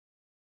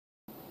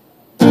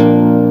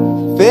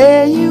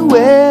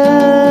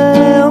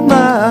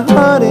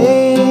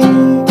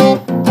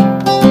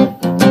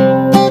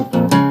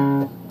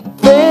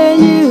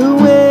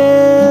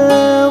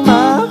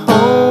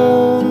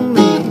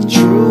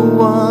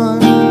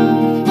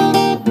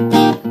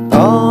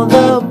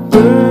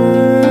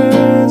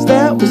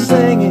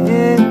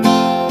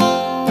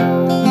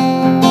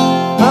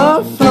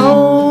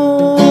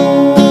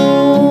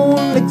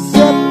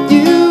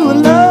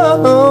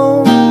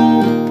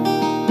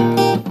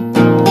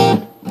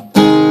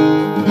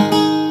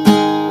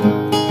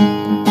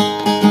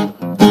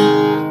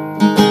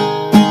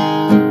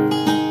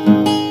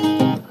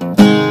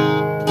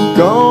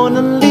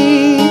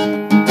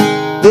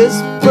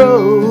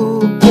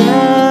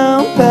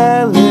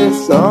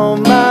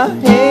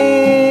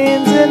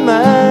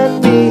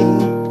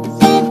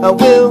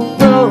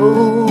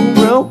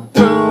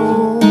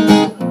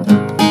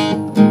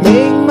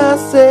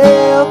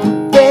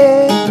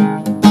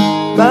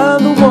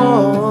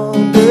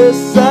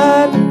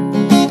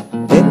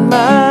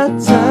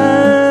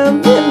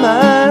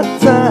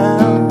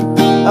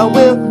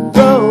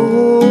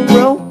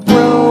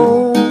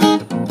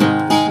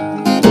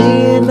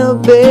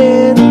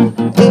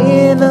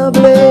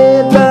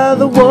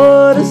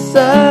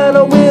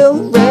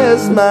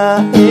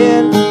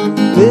head.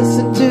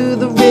 Listen to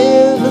the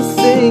river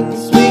sing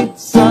sweet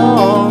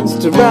songs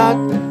to rock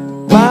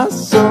my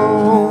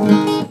soul.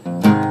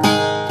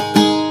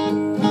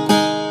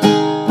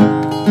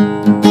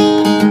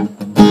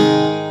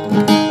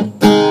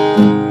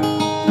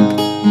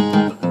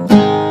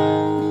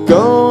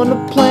 Gonna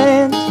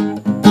plant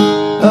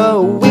a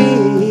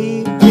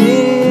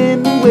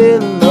weeping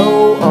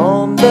willow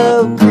on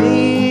the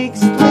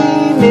creek's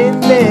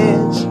gleaming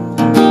edge.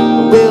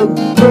 Will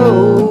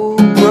grow,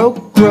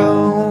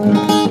 grow,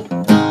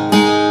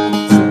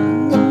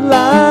 sing a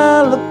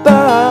lullaby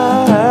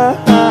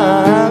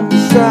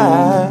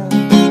beside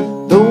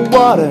the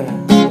water.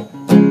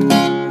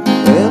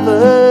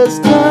 Rivers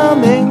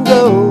come and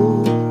go,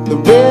 the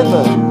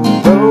river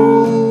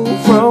roll,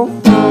 roll,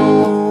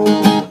 roll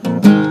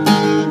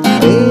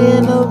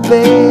in a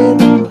bay.